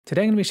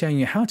Today I'm going to be showing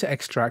you how to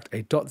extract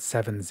a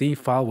 .7z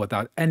file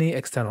without any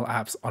external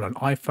apps on an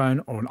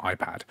iPhone or an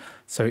iPad.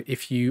 So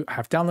if you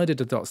have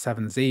downloaded a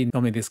 .7z,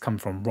 normally these come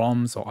from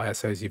ROMs or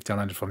ISOs you've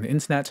downloaded from the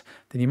internet,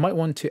 then you might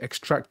want to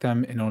extract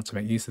them in order to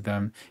make use of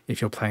them. If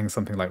you're playing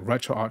something like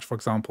RetroArch, for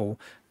example,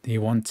 then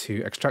you want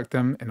to extract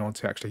them in order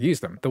to actually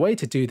use them. The way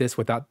to do this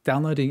without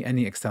downloading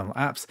any external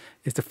apps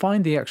is to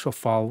find the actual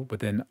file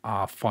within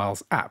our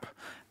Files app.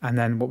 And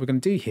then what we're going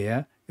to do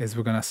here is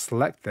we're going to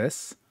select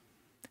this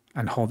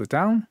and hold it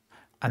down.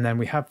 And then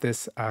we have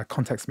this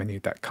context menu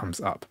that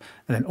comes up.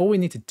 And then all we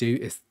need to do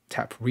is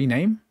tap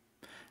rename.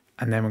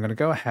 And then we're going to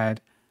go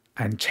ahead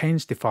and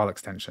change the file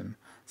extension.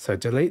 So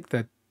delete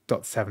the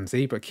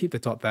 .7z, but keep the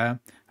dot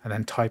there, and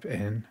then type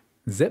in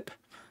zip,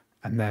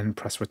 and then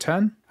press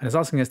return. And it's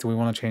asking us, do we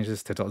want to change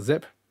this to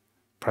 .zip?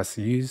 Press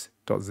use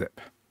 .zip.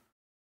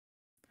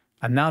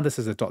 And now this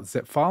is a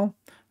 .zip file.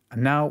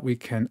 And now we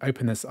can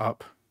open this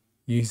up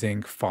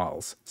using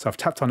files. So I've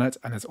tapped on it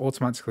and it's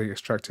automatically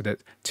extracted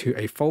it to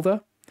a folder.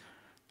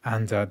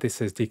 And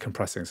this is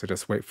decompressing, so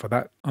just wait for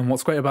that. And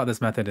what's great about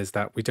this method is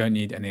that we don't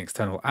need any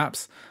external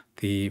apps.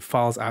 The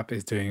Files app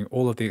is doing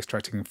all of the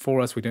extracting for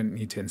us. We don't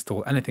need to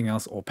install anything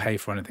else or pay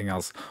for anything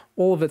else.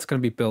 All of it's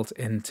going to be built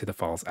into the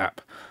Files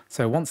app.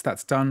 So once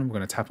that's done, we're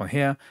going to tap on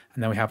here,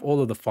 and then we have all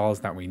of the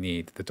files that we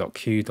need, the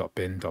 .q,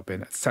 .bin,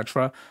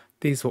 etc.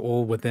 These were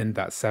all within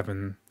that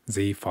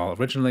 7z file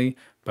originally,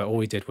 but all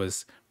we did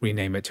was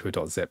rename it to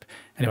a .zip.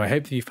 Anyway, I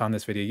hope that you found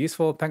this video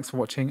useful. Thanks for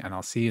watching, and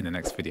I'll see you in the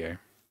next video.